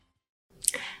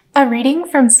A reading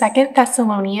from 2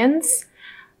 Thessalonians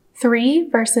 3,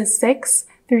 verses 6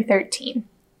 through 13.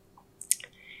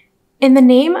 In the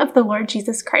name of the Lord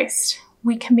Jesus Christ,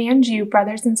 we command you,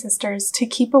 brothers and sisters, to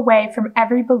keep away from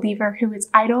every believer who is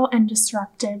idle and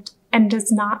disruptive and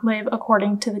does not live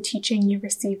according to the teaching you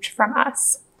received from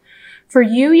us. For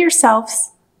you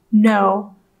yourselves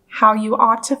know how you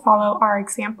ought to follow our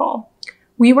example.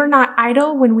 We were not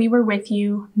idle when we were with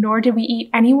you, nor did we eat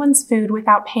anyone's food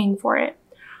without paying for it.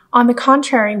 On the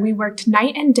contrary, we worked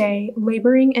night and day,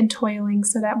 laboring and toiling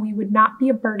so that we would not be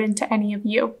a burden to any of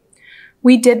you.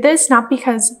 We did this not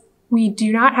because we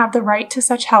do not have the right to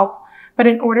such help, but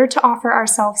in order to offer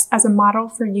ourselves as a model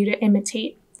for you to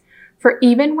imitate. For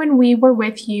even when we were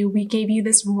with you, we gave you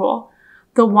this rule: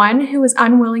 the one who is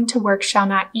unwilling to work shall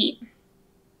not eat.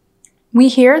 We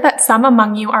hear that some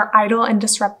among you are idle and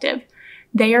disruptive.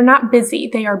 They are not busy,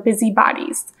 they are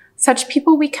busybodies. Such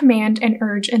people we command and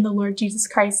urge in the Lord Jesus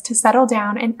Christ to settle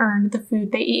down and earn the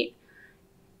food they eat.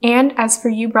 And as for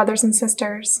you, brothers and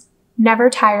sisters, never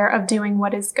tire of doing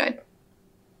what is good.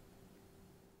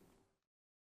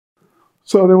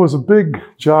 So there was a big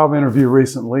job interview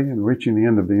recently, and reaching the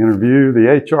end of the interview, the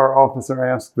HR officer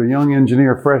asked the young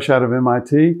engineer fresh out of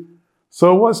MIT,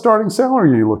 "So what starting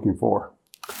salary are you looking for?"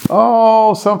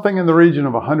 "Oh, something in the region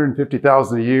of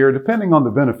 $150,000 a year, depending on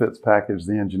the benefits package,"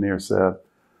 the engineer said.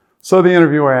 So the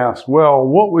interviewer asked, "Well,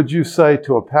 what would you say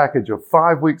to a package of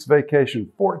 5 weeks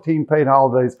vacation, 14 paid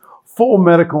holidays, full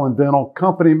medical and dental,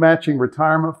 company matching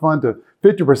retirement fund to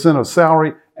 50% of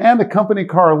salary, and a company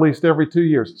car leased every 2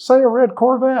 years? Say a red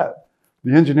Corvette."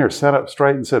 The engineer sat up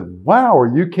straight and said, "Wow, are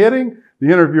you kidding?"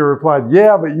 The interviewer replied,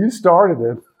 "Yeah, but you started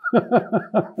it."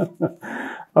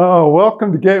 Oh,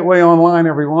 welcome to Gateway Online,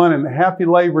 everyone, and happy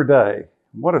Labor Day.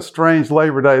 What a strange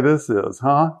Labor Day this is,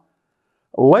 huh?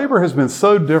 Labor has been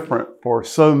so different for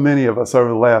so many of us over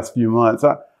the last few months.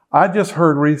 I just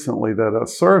heard recently that a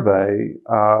survey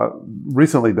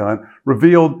recently done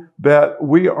revealed that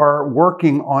we are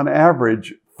working on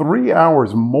average 3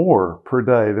 hours more per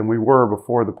day than we were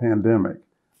before the pandemic.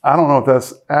 I don't know if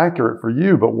that's accurate for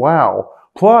you, but wow.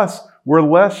 Plus, we're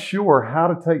less sure how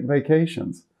to take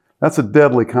vacations. That's a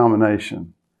deadly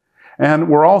combination. And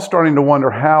we're all starting to wonder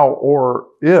how or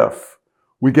if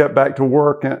we get back to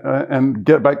work and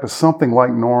get back to something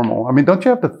like normal. I mean, don't you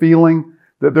have the feeling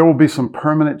that there will be some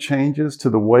permanent changes to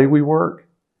the way we work?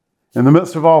 In the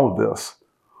midst of all of this,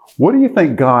 what do you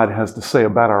think God has to say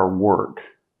about our work?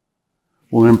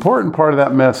 Well, an important part of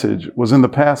that message was in the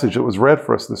passage that was read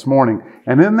for us this morning.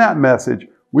 And in that message,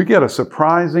 we get a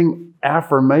surprising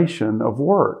affirmation of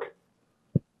work.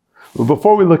 Well,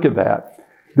 before we look at that,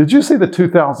 did you see the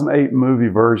 2008 movie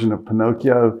version of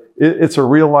Pinocchio? It's a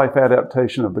real-life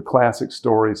adaptation of the classic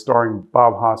story starring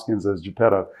Bob Hoskins as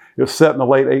Geppetto. It was set in the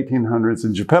late 1800s,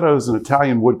 and Geppetto is an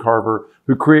Italian woodcarver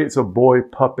who creates a boy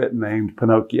puppet named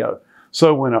Pinocchio.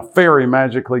 So when a fairy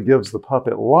magically gives the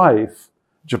puppet life,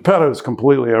 Geppetto is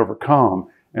completely overcome.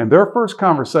 And their first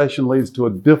conversation leads to a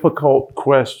difficult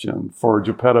question for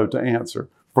Geppetto to answer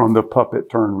from the puppet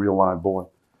turned real-life boy.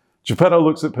 Geppetto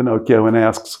looks at Pinocchio and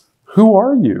asks, "Who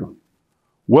are you?"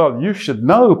 "Well, you should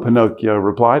know," Pinocchio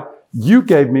replied. "You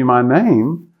gave me my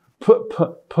name."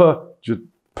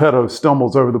 Geppetto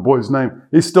stumbles over the boy's name.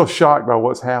 He's still shocked by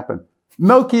what's happened.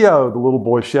 "Pinocchio," the little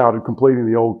boy shouted, completing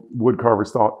the old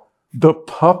woodcarver's thought. "The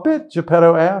puppet?"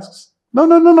 Geppetto asks.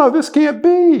 No, this can't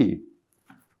be."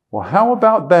 "Well, how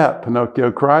about that?"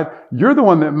 Pinocchio cried. "You're the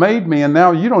one that made me, and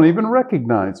now you don't even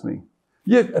recognize me."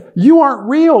 "Yet you aren't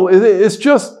real. It's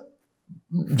just..."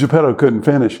 Geppetto couldn't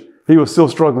finish. He was still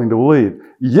struggling to believe.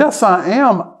 "Yes, I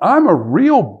am. I'm a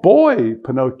real boy,"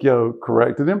 Pinocchio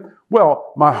corrected him.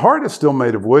 "Well, my heart is still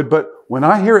made of wood, but when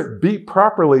I hear it beat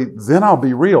properly, then I'll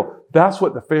be real." That's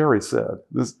what the fairy said.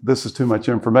 This is too much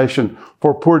information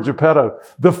for poor Geppetto.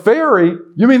 "The fairy?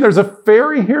 You mean there's a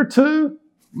fairy here too?"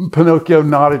 Pinocchio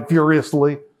nodded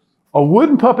furiously. A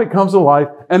wooden puppet comes to life,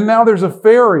 and now there's a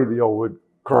fairy. The old wood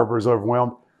carver is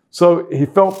overwhelmed. So he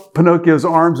felt Pinocchio's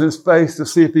arms in his face to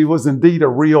see if he was indeed a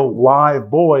real live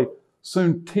boy.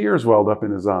 Soon tears welled up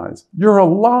in his eyes. "You're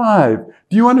alive.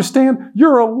 Do you understand?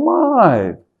 You're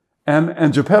alive."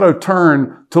 And Geppetto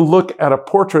turned to look at a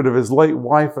portrait of his late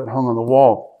wife that hung on the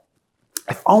wall.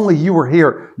 "If only you were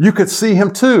here, you could see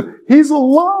him too. He's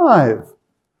alive."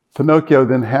 Pinocchio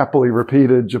then happily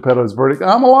repeated Geppetto's verdict,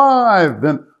 "I'm alive."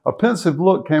 Then a pensive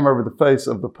look came over the face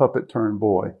of the puppet-turned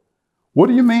boy. "What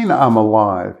do you mean I'm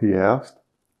alive?" he asked.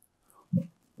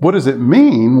 "What does it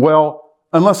mean? Well,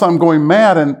 unless I'm going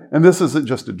mad and this isn't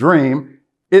just a dream,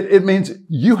 it means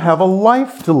you have a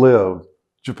life to live,"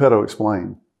 Geppetto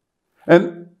explained.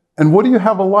 And what do you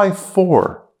have a life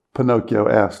for?" Pinocchio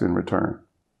asked in return.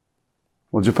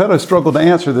 Well, Geppetto struggled to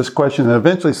answer this question and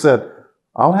eventually said,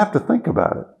 I'll have to think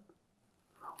about it.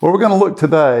 Well, we're going to look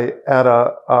today at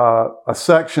a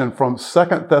section from 2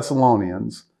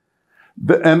 Thessalonians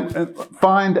and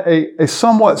find a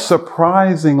somewhat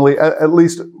surprisingly, at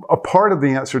least a part of the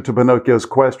answer to Pinocchio's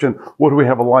question, what do we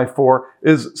have a life for,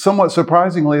 is somewhat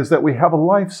surprisingly is that we have a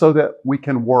life so that we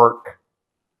can work.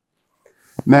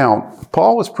 Now,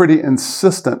 Paul was pretty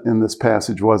insistent in this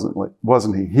passage,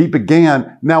 wasn't he? He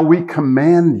began, now we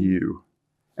command you.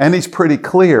 And he's pretty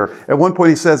clear. At one point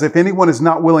he says, if anyone is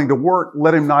not willing to work,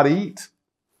 let him not eat.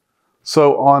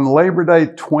 So on Labor Day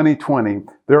 2020,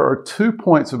 there are 2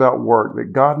 points about work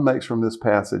that God makes from this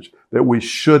passage that we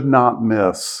should not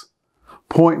miss.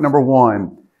 Point number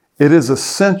 1, it is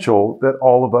essential that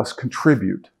all of us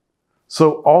contribute.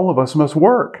 So all of us must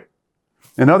work.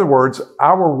 In other words,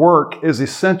 our work is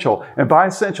essential. And by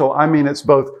essential, I mean it's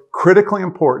both critically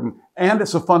important and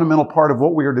it's a fundamental part of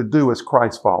what we are to do as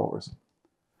Christ followers.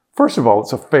 First of all,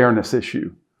 it's a fairness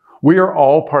issue. We are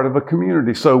all part of a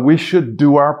community, so we should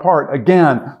do our part.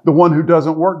 Again, the one who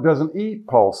doesn't work doesn't eat,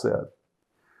 Paul said.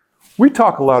 We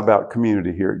talk a lot about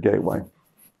community here at Gateway.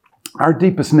 Our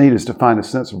deepest need is to find a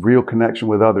sense of real connection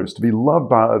with others, to be loved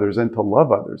by others, and to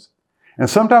love others. And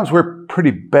sometimes we're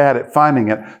pretty bad at finding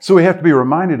it, so we have to be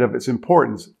reminded of its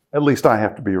importance. At least I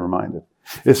have to be reminded.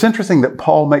 It's interesting that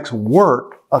Paul makes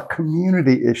work a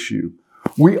community issue.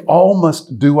 We all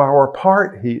must do our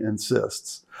part, he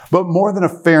insists. But more than a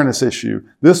fairness issue,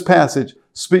 this passage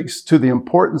speaks to the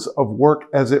importance of work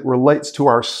as it relates to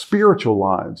our spiritual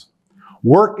lives.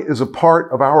 Work is a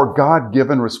part of our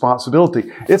God-given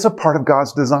responsibility. It's a part of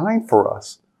God's design for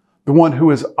us. The one who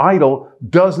is idle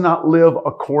does not live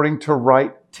according to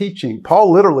right teaching.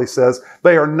 Paul literally says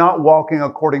they are not walking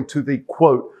according to the,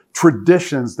 quote,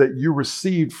 traditions that you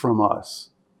received from us.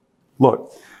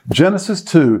 Look, Genesis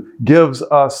 2 gives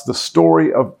us the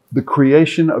story of the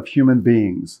creation of human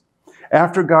beings.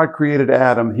 After God created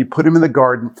Adam, he put him in the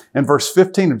garden, and verse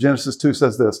 15 of Genesis 2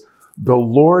 says this, the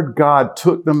Lord God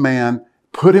took the man,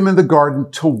 put him in the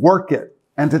garden to work it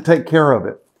and to take care of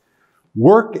it.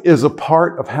 Work is a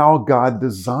part of how God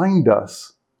designed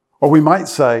us. Or we might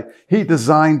say, he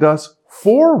designed us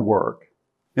for work.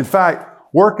 In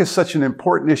fact, work is such an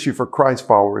important issue for Christ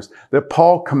followers that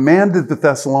Paul commanded the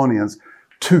Thessalonians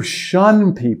to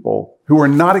shun people who are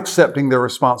not accepting their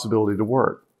responsibility to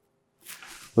work.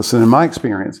 Listen, in my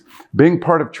experience, being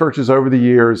part of churches over the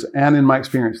years and in my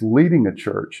experience leading a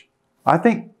church, I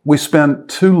think we spend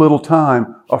too little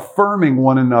time affirming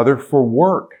one another for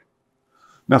work.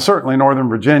 Now, certainly Northern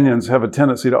Virginians have a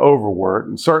tendency to overwork,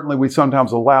 and certainly we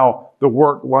sometimes allow the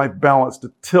work-life balance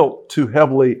to tilt too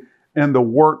heavily in the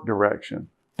work direction.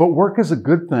 But work is a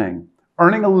good thing.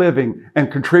 Earning a living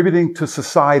and contributing to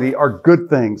society are good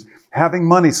things. Having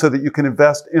money so that you can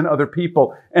invest in other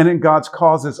people and in God's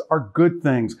causes are good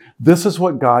things. This is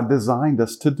what God designed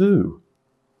us to do.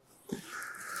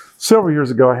 Several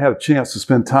years ago, I had a chance to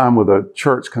spend time with a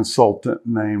church consultant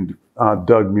named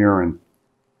Doug Murin.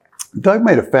 Doug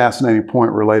made a fascinating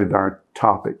point related to our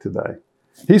topic today.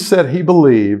 He said he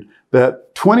believed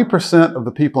that 20% of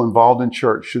the people involved in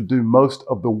church should do most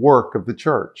of the work of the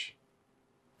church.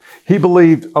 He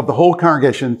believed of the whole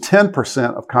congregation,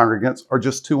 10% of congregants are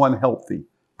just too unhealthy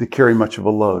to carry much of a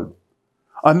load.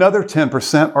 Another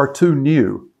 10% are too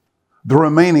new. The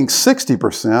remaining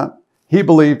 60%, he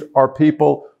believed, are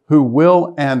people who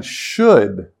will and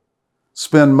should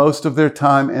spend most of their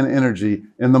time and energy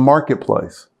in the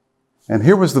marketplace. And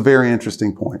here was the very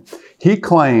interesting point. He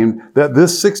claimed that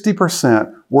this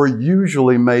 60% were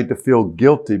usually made to feel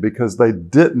guilty because they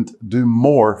didn't do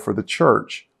more for the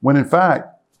church, when in fact,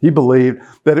 he believed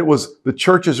that it was the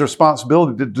church's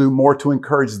responsibility to do more to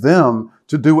encourage them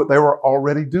to do what they were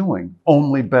already doing,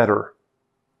 only better.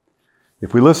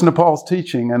 If we listen to Paul's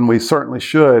teaching, and we certainly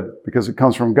should because it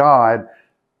comes from God,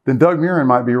 then Doug Murin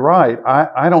might be right.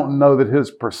 I don't know that his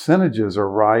percentages are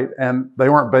right, and they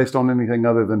weren't based on anything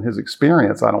other than his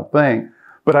experience, I don't think.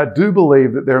 But I do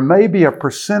believe that there may be a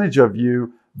percentage of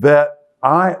you that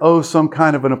I owe some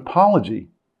kind of an apology.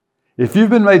 If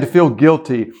you've been made to feel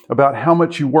guilty about how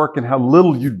much you work and how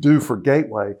little you do for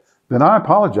Gateway, then I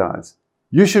apologize.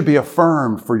 You should be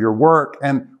affirmed for your work,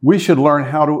 and we should learn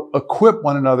how to equip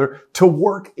one another to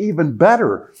work even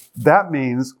better. That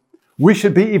means we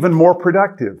should be even more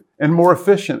productive and more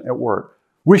efficient at work.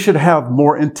 We should have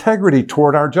more integrity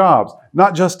toward our jobs,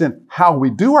 not just in how we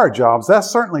do our jobs,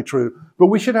 that's certainly true, but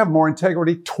we should have more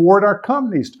integrity toward our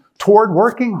companies, toward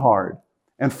working hard.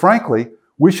 And frankly,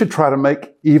 we should try to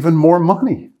make even more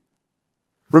money.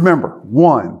 Remember,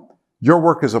 1, Your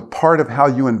work is a part of how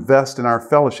you invest in our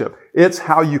fellowship. It's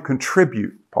how you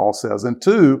contribute, Paul says. And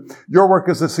 2, your work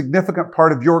is a significant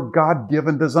part of your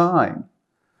God-given design.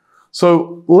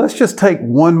 So let's just take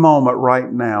one moment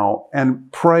right now and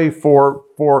pray for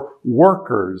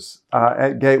workers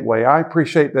at Gateway. I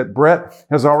appreciate that Brett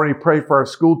has already prayed for our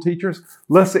school teachers.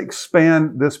 Let's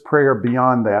expand this prayer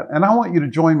beyond that. And I want you to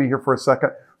join me here for a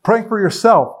second, praying for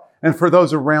yourself and for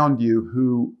those around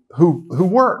you who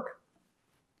work.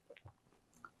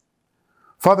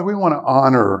 Father, we want to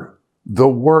honor the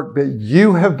work that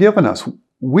you have given us.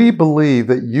 We believe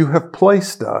that you have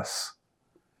placed us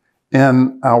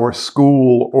in our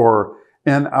school or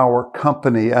in our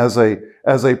company as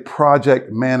a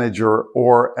project manager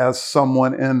or as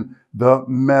someone in the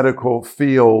medical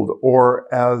field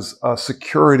or as a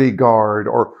security guard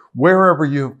or wherever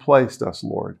you have placed us,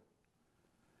 Lord.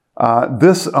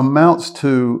 This amounts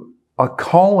to a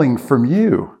calling from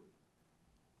you.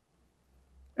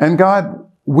 And God,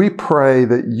 we pray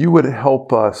that you would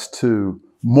help us to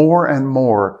more and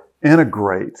more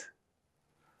integrate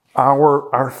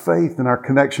our faith and our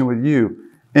connection with you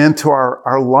into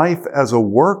our life as a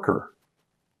worker.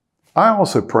 I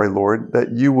also pray, Lord,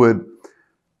 that you would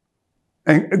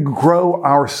grow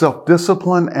our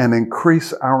self-discipline and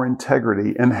increase our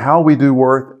integrity in how we do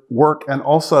work and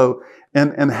also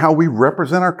in how we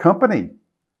represent our company.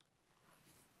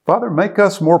 Father, make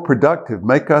us more productive,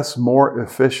 make us more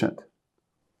efficient.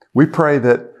 We pray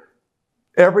that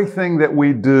everything that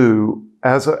we do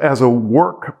as a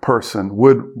work person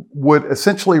would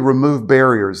essentially remove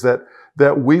barriers, that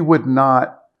there would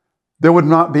not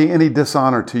be any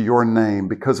dishonor to your name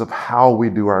because of how we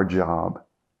do our job.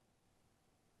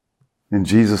 In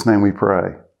Jesus' name we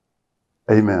pray.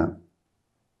 Amen.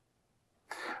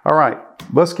 All right,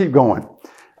 let's keep going.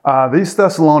 These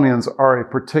Thessalonians are a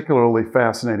particularly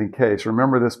fascinating case.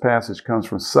 Remember, this passage comes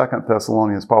from 2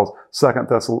 Thessalonians, Paul's second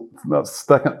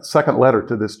letter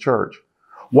to this church.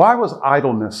 Why was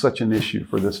idleness such an issue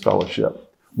for this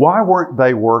fellowship? Why weren't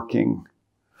they working?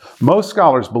 Most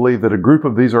scholars believe that a group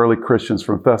of these early Christians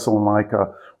from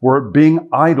Thessalonica were being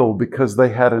idle because they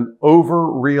had an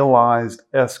over-realized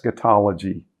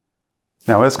eschatology.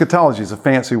 Now, eschatology is a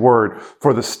fancy word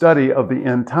for the study of the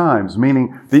end times,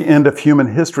 meaning the end of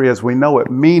human history as we know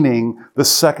it, meaning the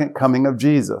second coming of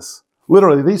Jesus.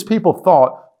 Literally, these people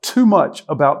thought too much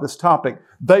about this topic.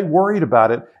 They worried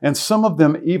about it, and some of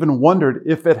them even wondered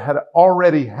if it had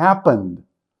already happened.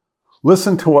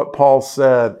 Listen to what Paul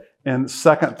said in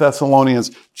 2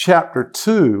 Thessalonians chapter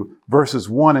 2, verses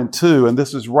 1 and 2, and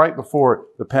this is right before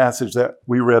the passage that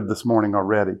we read this morning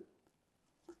already.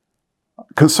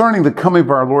 Concerning the coming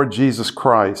of our Lord Jesus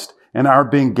Christ and our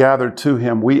being gathered to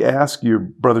him, we ask you,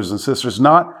 brothers and sisters,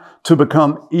 not to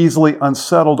become easily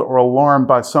unsettled or alarmed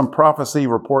by some prophecy,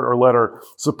 report, or letter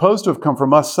supposed to have come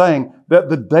from us saying that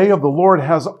the day of the Lord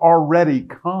has already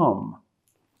come.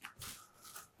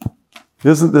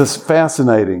 Isn't this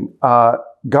fascinating?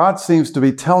 God seems to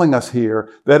be telling us here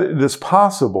that it is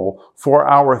possible for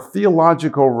our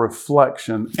theological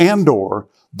reflection and/or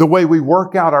the way we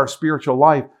work out our spiritual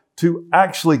life to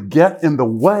actually get in the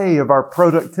way of our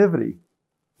productivity.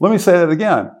 Let me say that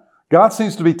again. God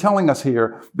seems to be telling us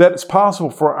here that it's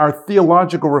possible for our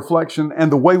theological reflection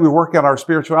and the way we work out our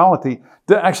spirituality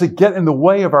to actually get in the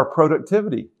way of our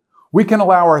productivity. We can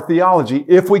allow our theology,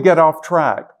 if we get off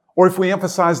track, or if we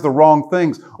emphasize the wrong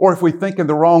things, or if we think in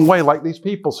the wrong way, like these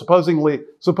people, supposing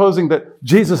that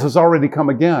Jesus has already come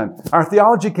again. Our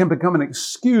theology can become an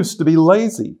excuse to be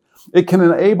lazy. It can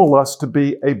enable us to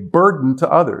be a burden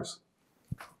to others.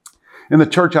 In the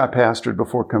church I pastored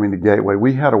before coming to Gateway,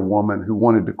 we had a woman who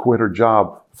wanted to quit her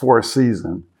job for a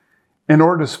season in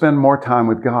order to spend more time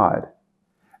with God.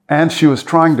 And she was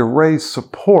trying to raise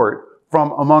support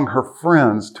from among her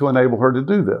friends to enable her to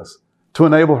do this, to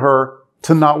enable her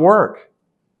to not work.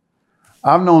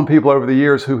 I've known people over the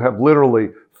years who have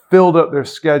literally filled up their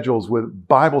schedules with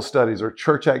Bible studies or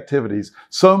church activities,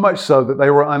 so much so that they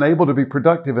were unable to be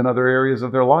productive in other areas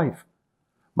of their life.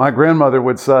 My grandmother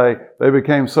would say they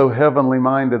became so heavenly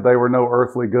minded they were no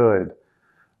earthly good.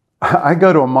 I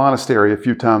go to a monastery a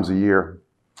few times a year.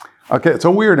 Okay, it's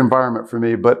a weird environment for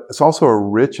me, but it's also a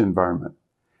rich environment.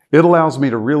 It allows me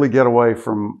to really get away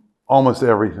from almost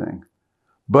everything.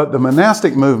 But the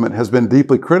monastic movement has been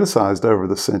deeply criticized over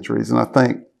the centuries, and I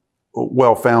think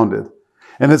well-founded.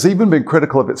 And it's even been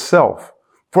critical of itself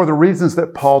for the reasons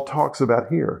that Paul talks about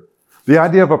here. The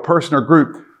idea of a person or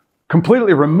group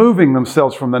completely removing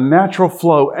themselves from the natural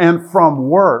flow and from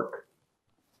work,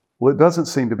 well, it doesn't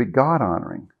seem to be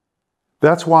God-honoring.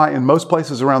 That's why in most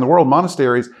places around the world,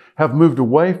 monasteries have moved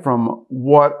away from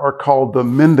what are called the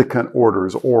mendicant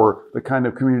orders, or the kind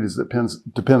of communities that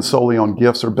depend solely on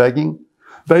gifts or begging.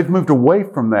 They've moved away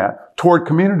from that toward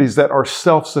communities that are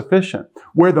self-sufficient,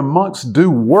 where the monks do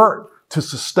work to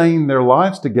sustain their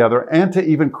lives together and to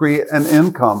even create an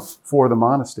income for the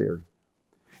monastery.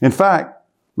 In fact,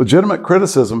 legitimate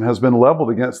criticism has been leveled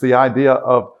against the idea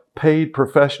of paid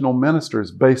professional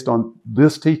ministers based on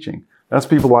this teaching. That's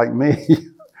people like me.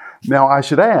 Now, I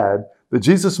should add that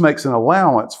Jesus makes an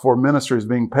allowance for ministers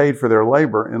being paid for their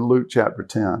labor in Luke chapter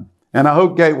 10. And I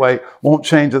hope Gateway won't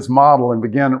change its model and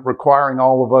begin requiring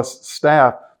all of us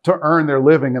staff to earn their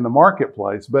living in the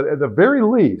marketplace. But at the very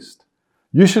least,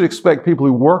 you should expect people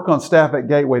who work on staff at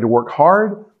Gateway to work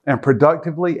hard and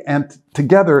productively, and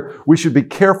together we should be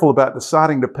careful about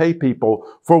deciding to pay people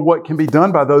for what can be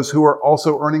done by those who are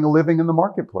also earning a living in the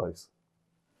marketplace.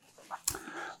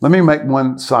 Let me make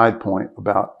one side point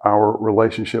about our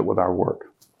relationship with our work.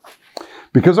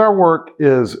 Because our work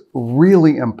is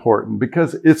really important,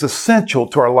 because it's essential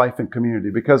to our life and community,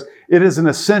 because it is an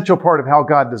essential part of how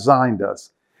God designed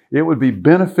us, it would be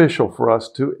beneficial for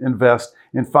us to invest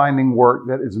in finding work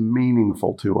that is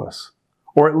meaningful to us,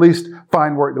 or at least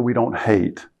find work that we don't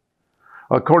hate.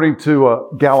 According to a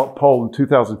Gallup poll in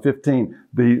 2015,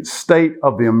 the State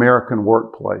of the American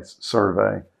Workplace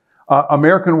survey,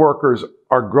 American workers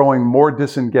are growing more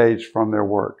disengaged from their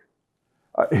work.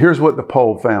 Here's what the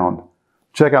poll found.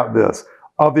 Check out this.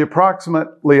 Of the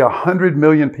approximately 100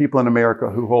 million people in America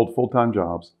who hold full-time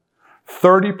jobs,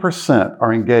 30%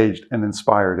 are engaged and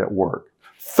inspired at work.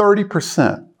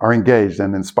 30% are engaged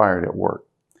and inspired at work.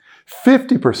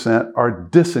 50% are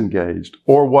disengaged,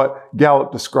 or what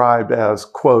Gallup described as,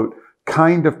 quote,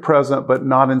 kind of present but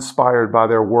not inspired by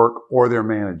their work or their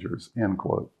managers, end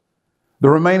quote. The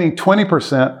remaining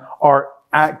 20% are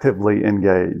actively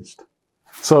engaged.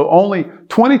 So only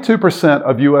 22%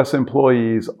 of U.S.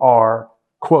 employees are,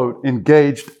 quote,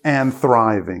 engaged and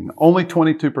thriving. Only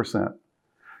 22%.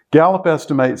 Gallup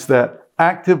estimates that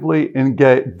actively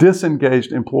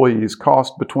disengaged employees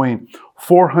cost between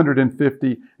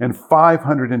 $450 and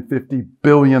 $550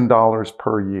 billion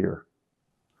per year.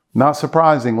 Not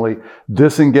surprisingly,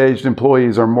 disengaged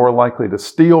employees are more likely to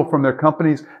steal from their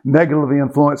companies, negatively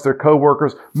influence their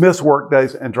coworkers, miss work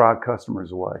days, and drive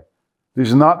customers away.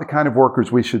 These are not the kind of workers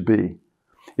we should be.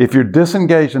 If you're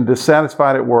disengaged and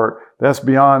dissatisfied at work, that's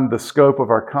beyond the scope of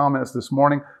our comments this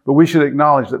morning, but we should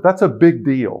acknowledge that that's a big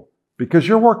deal because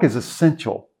your work is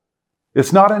essential.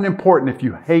 It's not unimportant if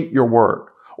you hate your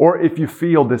work or if you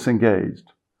feel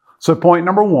disengaged. So point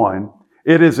number one,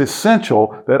 it is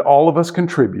essential that all of us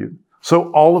contribute,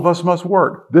 so all of us must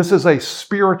work. This is a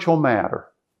spiritual matter.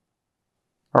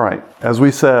 All right, as we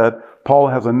said, Paul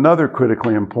has another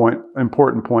critically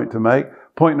important point to make.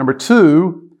 Point number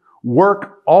two,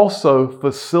 work also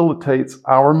facilitates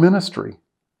our ministry.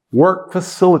 Work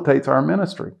facilitates our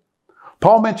ministry.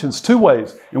 Paul mentions two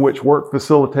ways in which work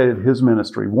facilitated his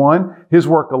ministry. One, his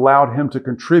work allowed him to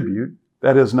contribute,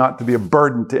 that is, not to be a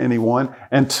burden to anyone.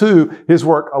 And two, his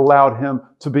work allowed him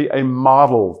to be a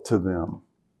model to them.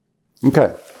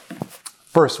 Okay,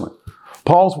 first one.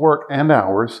 Paul's work and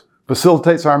ours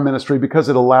facilitates our ministry because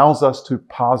it allows us to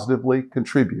positively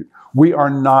contribute. We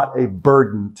are not a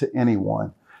burden to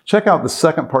anyone. Check out the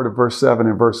second part of verse 7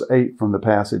 and verse 8 from the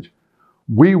passage.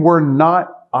 We were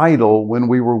not idle when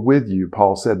we were with you,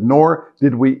 Paul said, nor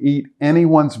did we eat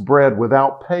anyone's bread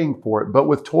without paying for it. But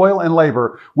with toil and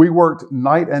labor, we worked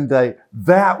night and day,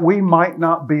 that we might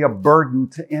not be a burden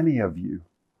to any of you.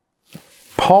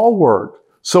 Paul worked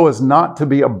so as not to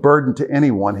be a burden to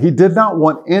anyone. He did not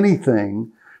want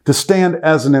anything to stand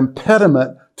as an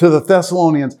impediment to the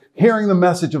Thessalonians hearing the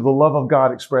message of the love of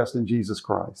God expressed in Jesus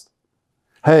Christ.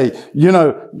 Hey, you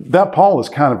know, that Paul is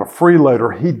kind of a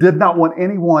freeloader. He did not want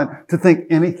anyone to think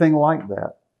anything like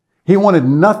that. He wanted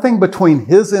nothing between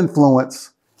his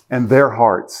influence and their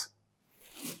hearts.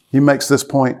 He makes this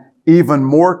point even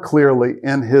more clearly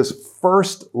in his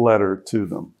first letter to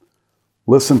them.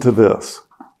 Listen to this.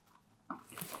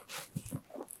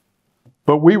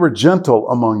 But we were gentle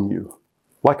among you,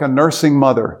 like a nursing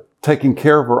mother taking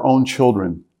care of her own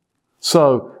children.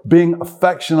 So, being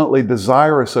affectionately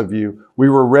desirous of you, we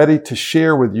were ready to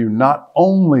share with you not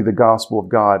only the gospel of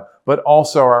God, but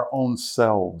also our own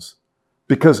selves,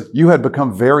 because you had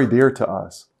become very dear to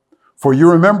us. For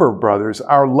you remember, brothers,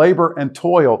 our labor and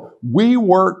toil. We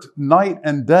worked night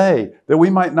and day that we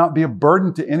might not be a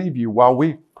burden to any of you while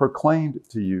we proclaimed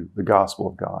to you the gospel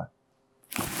of God.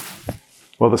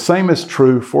 Well, the same is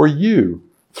true for you.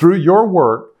 Through your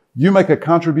work, you make a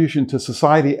contribution to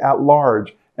society at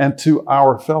large and to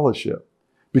our fellowship.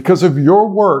 Because of your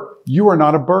work, you are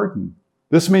not a burden.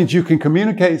 This means you can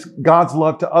communicate God's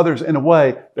love to others in a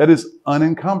way that is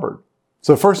unencumbered.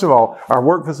 So first of all, our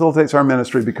work facilitates our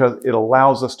ministry because it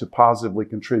allows us to positively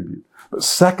contribute. But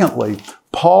secondly,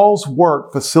 Paul's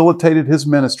work facilitated his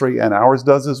ministry, and ours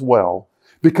does as well,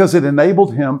 because it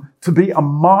enabled him to be a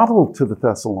model to the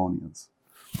Thessalonians.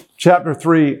 Chapter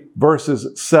 3,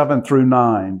 verses 7 through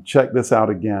 9. Check this out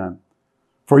again.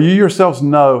 For you yourselves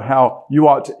know how you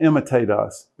ought to imitate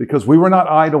us, because we were not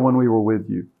idle when we were with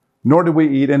you, nor did we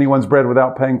eat anyone's bread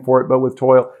without paying for it, but with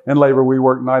toil and labor we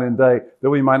worked night and day, that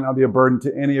we might not be a burden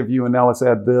to any of you. And now let's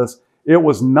add this. It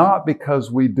was not because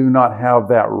we do not have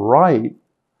that right,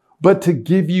 but to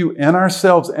give you in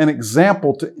ourselves an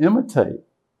example to imitate.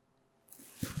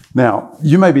 Now,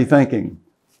 you may be thinking,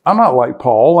 I'm not like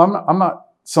Paul. I'm not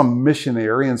some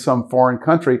missionary in some foreign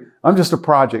country. I'm just a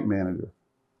project manager.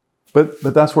 But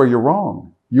that's where you're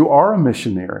wrong. You are a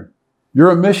missionary.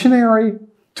 You're a missionary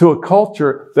to a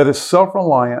culture that is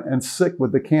self-reliant and sick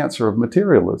with the cancer of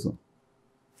materialism.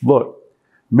 Look,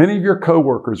 many of your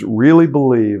coworkers really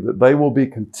believe that they will be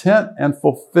content and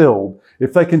fulfilled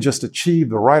if they can just achieve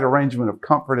the right arrangement of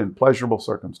comfort and pleasurable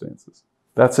circumstances.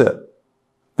 That's it.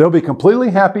 They'll be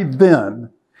completely happy then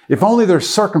if only their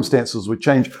circumstances would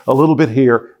change a little bit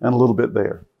here and a little bit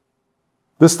there.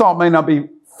 This thought may not be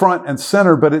front and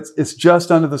center, but it's just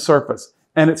under the surface.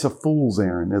 And it's a fool's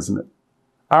errand, isn't it?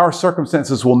 Our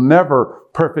circumstances will never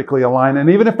perfectly align. And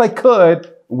even if they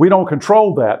could, we don't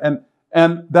control that.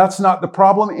 And that's not the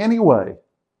problem anyway.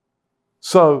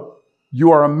 So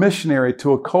you are a missionary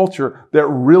to a culture that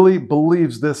really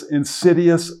believes this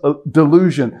insidious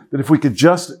delusion that if we could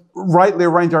just rightly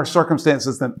arrange our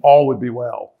circumstances, then all would be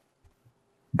well.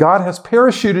 God has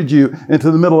parachuted you into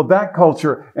the middle of that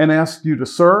culture and asked you to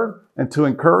serve and to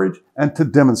encourage and to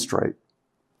demonstrate.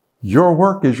 Your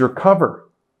work is your cover.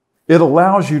 It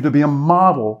allows you to be a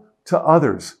model to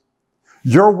others.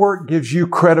 Your work gives you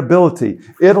credibility.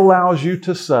 It allows you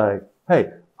to say,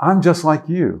 hey, I'm just like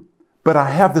you, but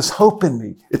I have this hope in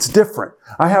me. It's different.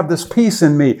 I have this peace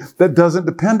in me that doesn't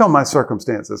depend on my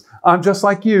circumstances. I'm just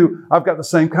like you. I've got the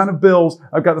same kind of bills.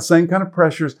 I've got the same kind of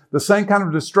pressures, the same kind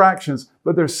of distractions,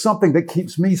 but there's something that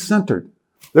keeps me centered.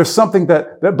 There's something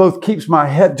that both keeps my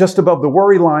head just above the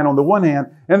worry line on the one hand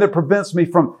and that prevents me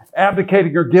from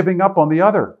abdicating or giving up on the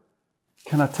other.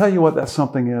 Can I tell you what that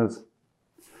something is?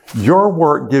 Your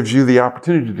work gives you the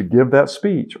opportunity to give that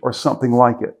speech or something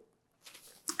like it.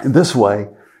 In this way,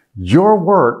 your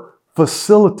work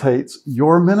facilitates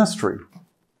your ministry.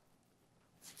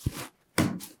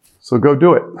 So go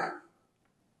do it.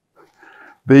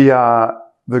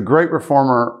 The great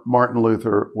reformer Martin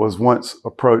Luther was once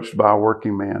approached by a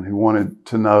working man who wanted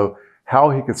to know how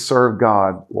he could serve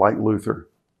God like Luther.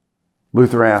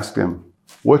 Luther asked him,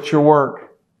 "What's your work?"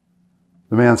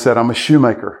 The man said, "I'm a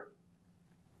shoemaker."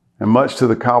 And much to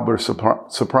the cobbler's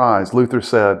surprise, Luther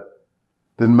said,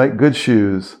 "Then make good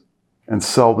shoes and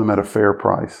sell them at a fair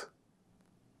price."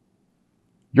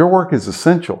 Your work is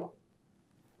essential.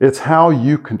 It's how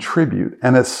you contribute.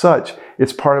 And as such,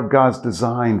 it's part of God's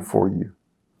design for you.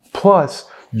 Plus,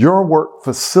 your work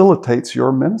facilitates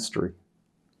your ministry.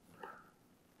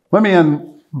 Let me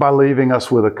end by leaving us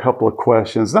with a couple of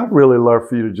questions. I'd really love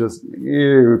for you to just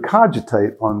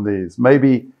cogitate on these.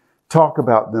 Maybe talk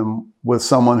about them with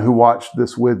someone who watched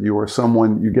this with you or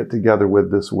someone you get together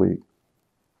with this week.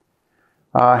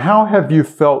 How have you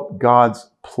felt God's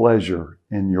pleasure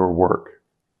in your work?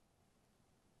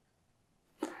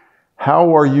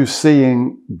 How are you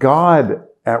seeing God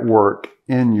at work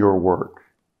in your work?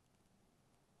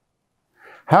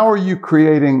 How are you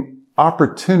creating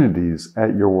opportunities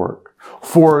at your work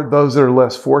for those that are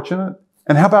less fortunate?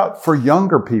 And how about for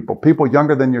younger people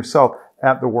younger than yourself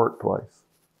at the workplace?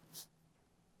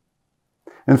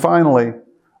 And finally,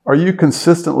 are you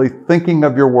consistently thinking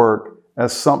of your work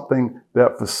as something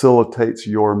that facilitates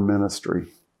your ministry?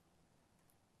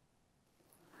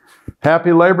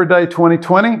 Happy Labor Day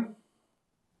 2020.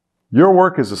 Your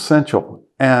work is essential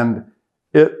and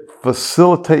it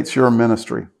facilitates your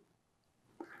ministry.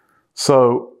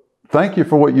 So thank you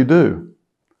for what you do.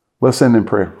 Let's end in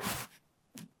prayer.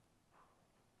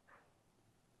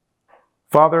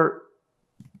 Father,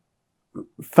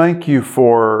 thank you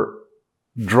for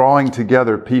drawing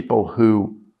together people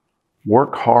who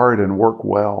work hard and work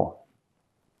well.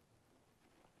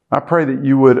 I pray that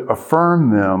you would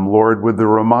affirm them, Lord, with the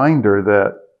reminder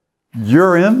that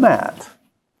you're in that.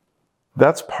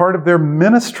 That's part of their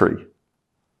ministry.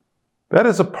 That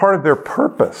is a part of their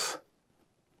purpose.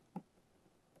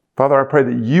 Father, I pray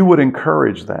that you would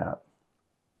encourage that.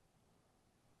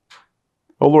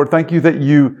 Oh Lord, thank you that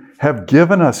you have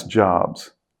given us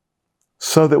jobs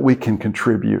so that we can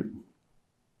contribute.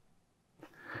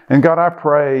 And God, I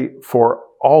pray for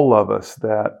all of us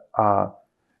that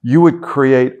you would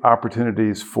create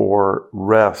opportunities for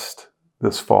rest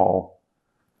this fall,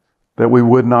 that we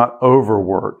would not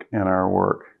overwork in our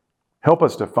work. Help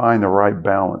us to find the right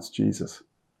balance, Jesus.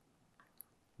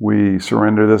 We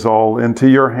surrender this all into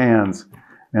your hands.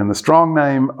 In the strong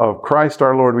name of Christ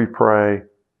our Lord we pray,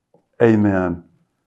 amen.